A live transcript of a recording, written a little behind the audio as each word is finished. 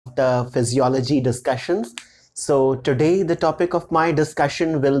the physiology discussions. So today the topic of my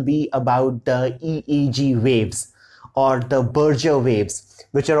discussion will be about the EEG waves or the Berger waves,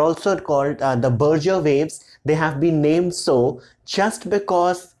 which are also called the Berger waves. They have been named so just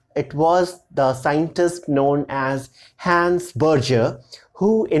because it was the scientist known as Hans Berger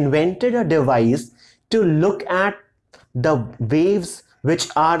who invented a device to look at the waves which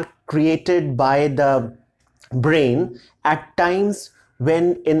are created by the brain at times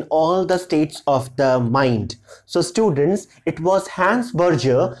when in all the states of the mind. So students, it was Hans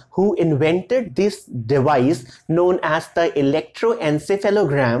Berger who invented this device known as the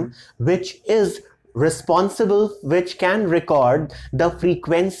electroencephalogram, which is responsible, which can record the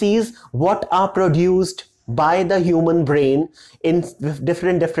frequencies what are produced by the human brain in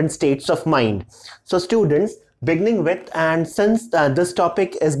different states of mind. So students, beginning with, and since this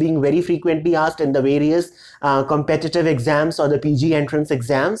topic is being very frequently asked in the various competitive exams or the PG entrance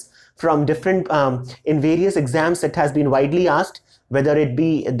exams from different in various exams, it has been widely asked, whether it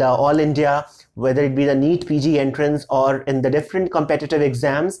be the All India, whether it be the NEET PG entrance, or in the different competitive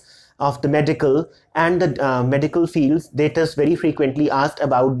exams of the medical and the medical fields. That is very frequently asked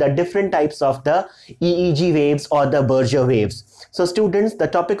about the different types of the EEG waves or the Berger waves. So students, the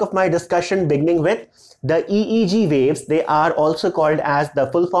topic of my discussion beginning with the EEG waves, they are also called as, the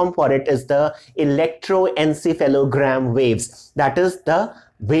full form for it is the electroencephalogram waves. That is the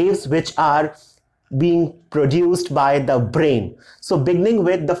waves which are being produced by the brain. So beginning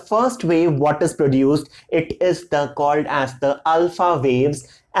with the first wave, what is produced, it is the called as the alpha waves,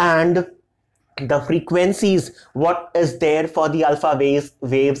 and the frequencies what is there for the alpha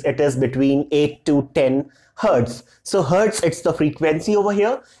waves, it is between 8 to 10 hertz. So hertz, it's the frequency over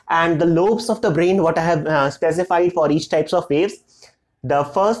here, and the lobes of the brain what I have specified for each types of waves. The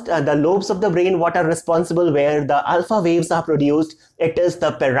first, the lobes of the brain what are responsible where the alpha waves are produced, it is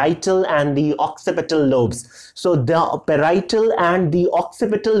the parietal and the occipital lobes. So the parietal and the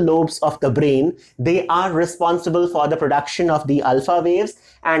occipital lobes of the brain, they are responsible for the production of the alpha waves,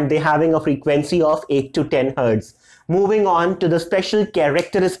 and they having a frequency of 8 to 10 hertz. Moving on to the special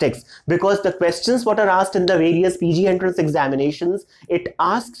characteristics, because the questions what are asked in the various PG entrance examinations, it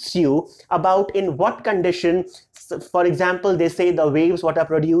asks you about in what condition. For example, they say the waves what are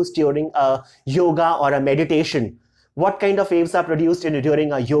produced during a yoga or a meditation. What kind of waves are produced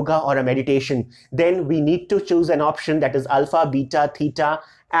during a yoga or a meditation? Then we need to choose an option, that is alpha, beta, theta,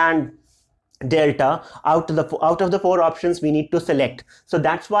 and delta. Out of the four options we need to select. So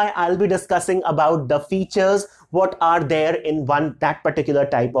that's why I'll be discussing about the features what are there in that particular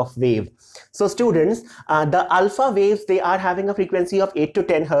type of wave. So students, the alpha waves, they are having a frequency of 8 to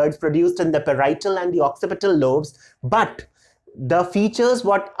 10 hertz produced in the parietal and the occipital lobes, but the features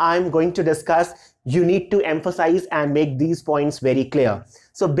what I'm going to discuss, you need to emphasize and make these points very clear.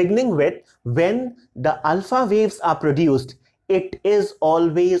 So beginning with, when the alpha waves are produced, it is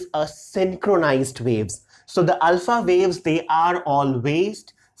always a synchronized waves. So the alpha waves, they are always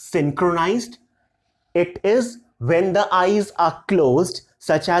synchronized. It is when the eyes are closed,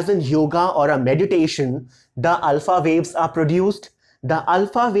 such as in yoga or a meditation, the alpha waves are produced. The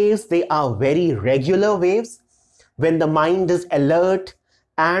alpha waves, they are very regular waves. When the mind is alert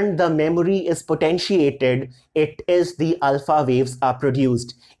and the memory is potentiated, it is the alpha waves are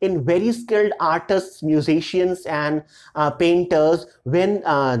produced. In very skilled artists, musicians, and painters, when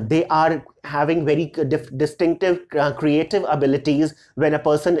they are having very distinctive creative abilities, when a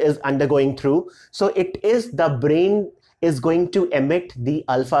person is undergoing through, so it is the brain is going to emit the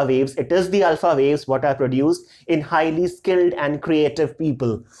alpha waves. It is the alpha waves what are produced in highly skilled and creative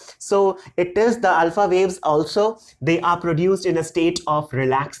people. So it is the alpha waves also, they are produced in a state of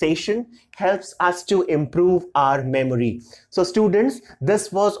relaxation, helps us to improve our memory. So students,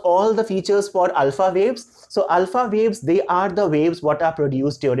 this was all the features for alpha waves. So alpha waves, they are the waves what are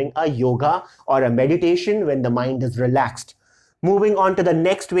produced during a yoga or a meditation when the mind is relaxed. Moving on to the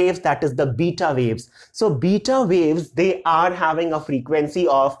next waves, that is the beta waves. So beta waves, they are having a frequency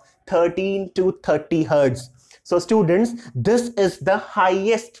of 13 to 30 hertz. So students, this is the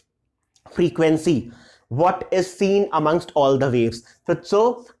highest frequency what is seen amongst all the waves.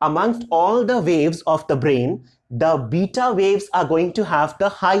 So amongst all the waves of the brain, the beta waves are going to have the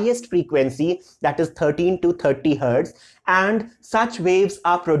highest frequency, that is 13 to 30 hertz, and such waves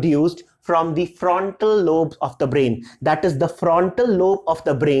are produced from the frontal lobe of the brain. That is the frontal lobe of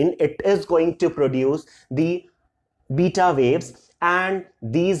the brain, it is going to produce the beta waves. And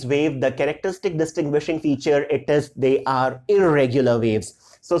these waves, the characteristic distinguishing feature, it is they are irregular waves.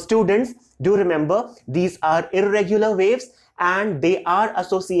 So students, do remember these are irregular waves, and they are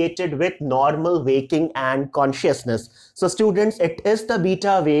associated with normal waking and consciousness. So students, it is the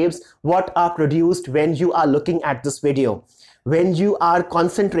beta waves what are produced when you are looking at this video, when you are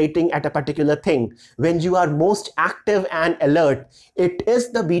concentrating at a particular thing, when you are most active and alert. It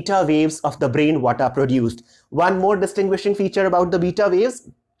is the beta waves of the brain what are produced. One more distinguishing feature about the beta waves: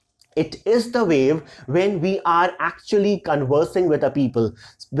 it is the wave when we are actually conversing with people.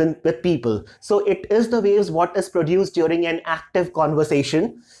 So it is the waves what is produced during an active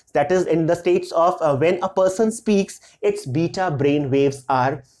conversation, that is in the states of when a person speaks, its beta brain waves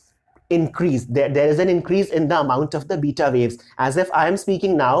are increased. There is an increase in the amount of the beta waves, as if I am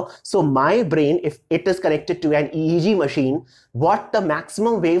speaking now. So my brain, if it is connected to an EEG machine, what the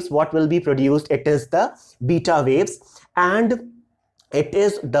maximum waves what will be produced, it is the beta waves. And it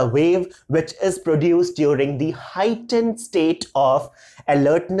is the wave which is produced during the heightened state of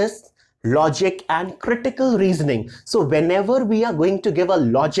alertness, logic, and critical reasoning. So whenever we are going to give a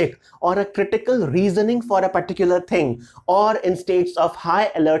logic or a critical reasoning for a particular thing, or in states of high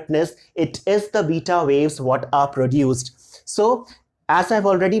alertness, it is the beta waves what are produced. So as I've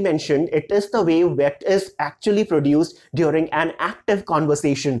already mentioned, it is the wave that is actually produced during an active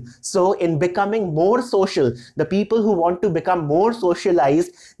conversation. So in becoming more social, the people who want to become more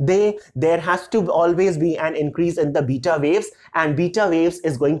socialized, there has to always be an increase in the beta waves, and beta waves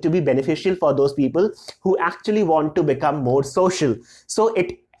is going to be beneficial for those people who actually want to become more social. So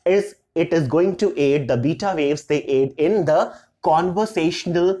it is going to aid, the beta waves, they aid in the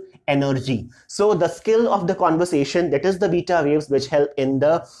conversational energy. So the skill of the conversation, that is the beta waves which helps in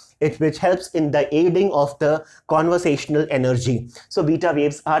the aiding of the conversational energy. So beta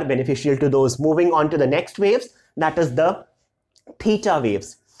waves are beneficial to those. Moving on to the next waves, that is the theta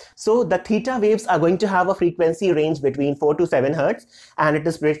waves. So the theta waves are going to have a frequency range between 4 to 7 hertz, and it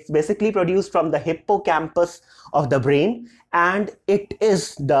is basically produced from the hippocampus of the brain. And it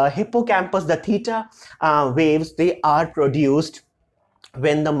is the hippocampus, the theta waves, they are produced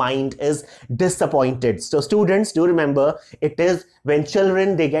when the mind is disappointed. So students, do remember, it is when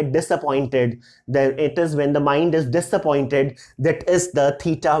children they get disappointed, then it is when the mind is disappointed, that is the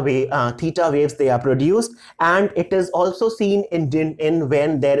theta waves they are produced. And it is also seen in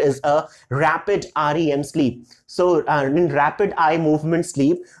when there is a rapid REM sleep. So in rapid eye movement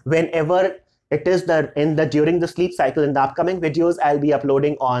sleep, whenever it is during the sleep cycle. In the upcoming videos, I'll be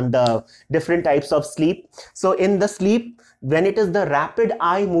uploading on the different types of sleep. So in the sleep, when it is the rapid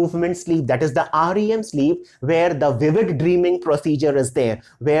eye movement sleep, that is the REM sleep, where the vivid dreaming procedure is there,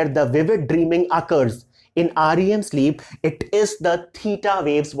 where the vivid dreaming occurs. In REM sleep, it is the theta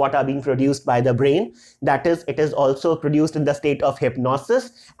waves what are being produced by the brain. That is, it is also produced in the state of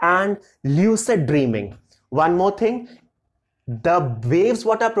hypnosis and lucid dreaming. One more thing, the waves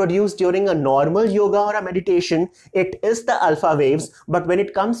what are produced during a normal yoga or a meditation, it is the alpha waves. But when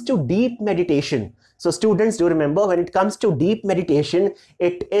it comes to deep meditation, so students, do remember, when it comes to deep meditation,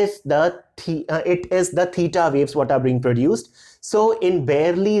 it is the theta waves what are being produced. So in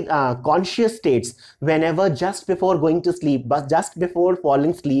barely conscious states, whenever just before going to sleep, but just before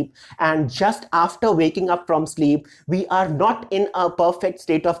falling asleep, and just after waking up from sleep, we are not in a perfect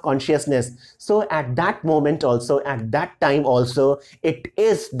state of consciousness. So at that moment also, at that time also, it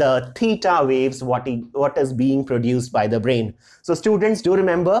is the theta waves what is being produced by the brain. So students, do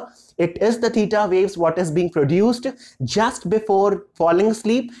remember, it is the theta waves what is being produced just before falling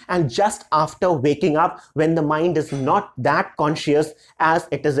asleep and just after waking up, when the mind is not that conscious as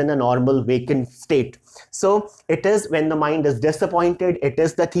it is in a normal wakened state. So it is when the mind is disappointed, it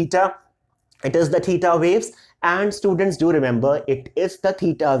is the theta waves. And students, do remember, it is the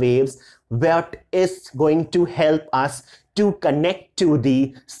theta waves that is going to help us to connect to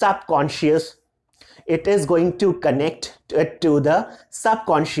the subconscious. It is going to connect to the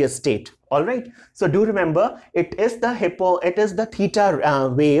subconscious state. All right. So do remember, it is the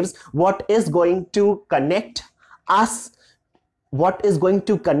theta waves what is going to connect us, what is going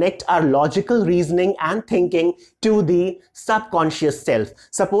to connect our logical reasoning and thinking to the subconscious self.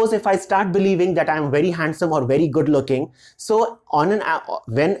 Suppose if I start believing that I am very handsome or very good looking, so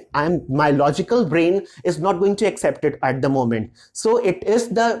when my logical brain is not going to accept it at the moment. So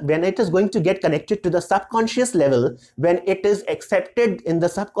when it is going to get connected to the subconscious level, when it is accepted in the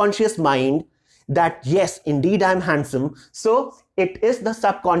subconscious mind that yes, indeed I'm handsome. So it is the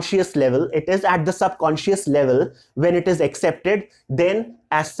subconscious level, it is at the subconscious level when it is accepted, then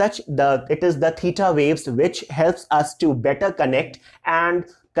as such it is the theta waves which helps us to better connect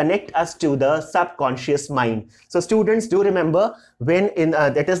us to the subconscious mind. So students, do remember, when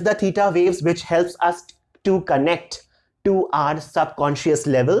it is the theta waves which helps us to connect to our subconscious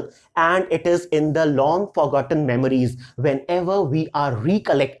level, and it is in the long forgotten memories. Whenever we are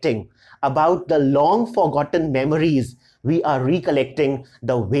recollecting about the long forgotten memories, we are recollecting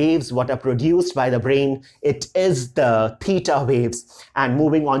the waves what are produced by the brain. It is the theta waves. And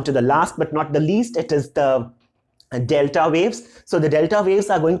moving on to the last but not the least, it is the delta waves. So the delta waves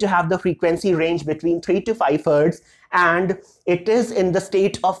are going to have the frequency range between 3 to 5 hertz, and it is in the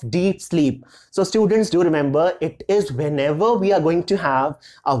state of deep sleep. So students, do remember, it is whenever we are going to have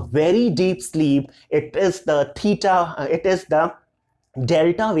a very deep sleep, it is the theta, it is the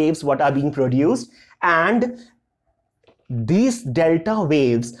delta waves what are being produced, and these delta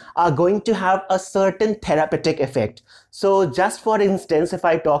waves are going to have a certain therapeutic effect. So just for instance, if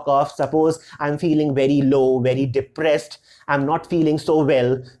I talk of, suppose I'm feeling very low, very depressed, I'm not feeling so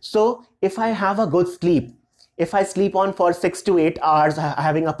well. So if I have a good sleep, if I sleep on for 6 to 8 hours,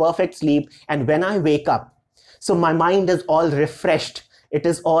 having a perfect sleep, and when I wake up, so my mind is all refreshed.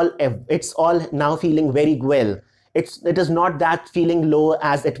 It's all now feeling very well. It is not that feeling low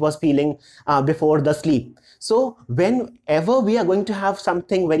as it was feeling before the sleep. So whenever we are going to have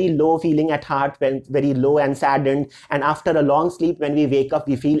something very low feeling at heart, when very low and saddened, and after a long sleep, when we wake up,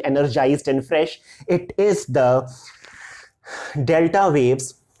 we feel energized and fresh. It is the delta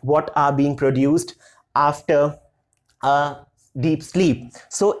waves what are being produced after a deep sleep.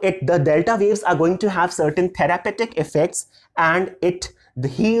 So the delta waves are going to have certain therapeutic effects, and it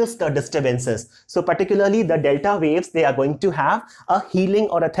heals the disturbances. So particularly the delta waves, they are going to have a healing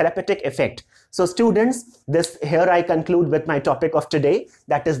or a therapeutic effect. So students, this here I conclude with my topic of today,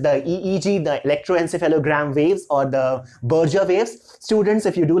 that is the EEG, the electroencephalogram waves, or the Berger waves. Students,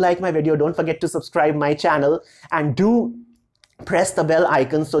 if you do like my video, don't forget to subscribe my channel, and do press the bell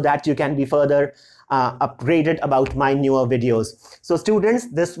icon so that you can be further upgraded about my newer videos. So students,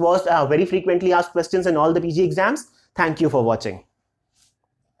 this was very frequently asked questions in all the PG exams. Thank you for watching.